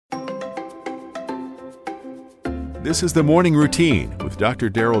This is the Morning Routine with Dr.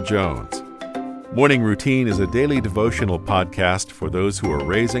 Daryl Jones. Morning Routine is a daily devotional podcast for those who are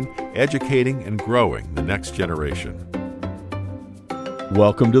raising, educating, and growing the next generation.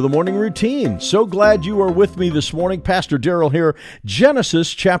 Welcome to the Morning Routine. So glad you are with me this morning. Pastor Daryl here.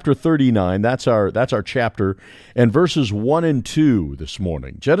 Genesis chapter 39, that's our chapter, and verses 1 and 2 this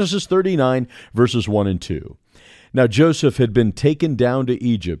morning. Genesis 39, verses 1 and 2. Now Joseph had been taken down to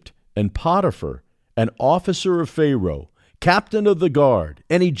Egypt, and Potiphar, an officer of Pharaoh, captain of the guard,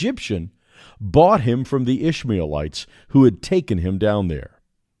 an Egyptian, bought him from the Ishmaelites who had taken him down there.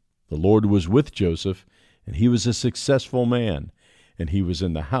 The Lord was with Joseph, and he was a successful man, and he was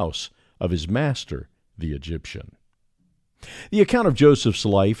in the house of his master, the Egyptian. The account of Joseph's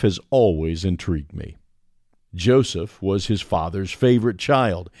life has always intrigued me. Joseph was his father's favorite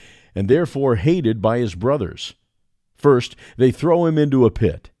child, and therefore hated by his brothers. First, they throw him into a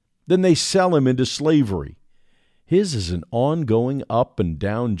pit. Then they sell him into slavery. His is an ongoing up and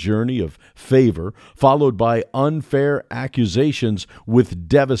down journey of favor, followed by unfair accusations with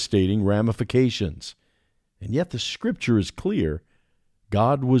devastating ramifications. And yet the Scripture is clear.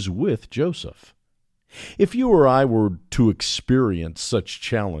 God was with Joseph. If you or I were to experience such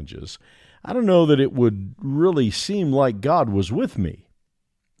challenges, I don't know that it would really seem like God was with me.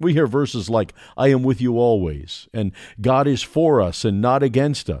 We hear verses like, I am with you always, and God is for us and not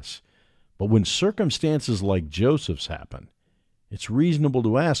against us. But when circumstances like Joseph's happen, it's reasonable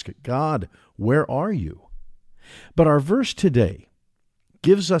to ask, God, where are you? But our verse today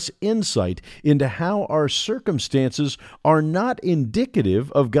gives us insight into how our circumstances are not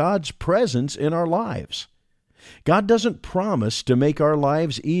indicative of God's presence in our lives. God doesn't promise to make our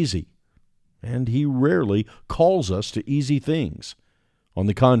lives easy, and He rarely calls us to easy things. On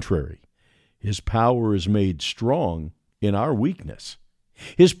the contrary, His power is made strong in our weakness.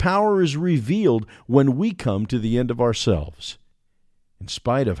 His power is revealed when we come to the end of ourselves. In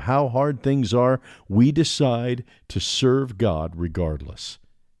spite of how hard things are, we decide to serve God regardless.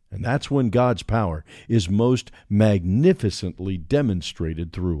 And that's when God's power is most magnificently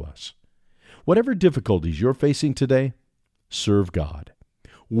demonstrated through us. Whatever difficulties you're facing today, serve God.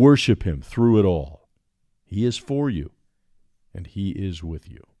 Worship Him through it all. He is for you, and He is with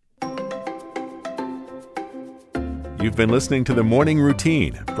you. You've been listening to the Morning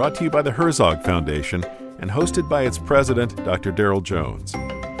Routine, brought to you by the Herzog Foundation and hosted by its president, Dr. Daryl Jones.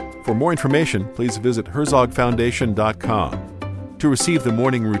 For more information, please visit herzogfoundation.com. To receive the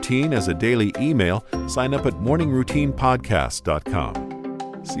Morning Routine as a daily email, sign up at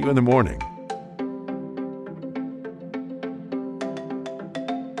morningroutinepodcast.com. See you in the morning.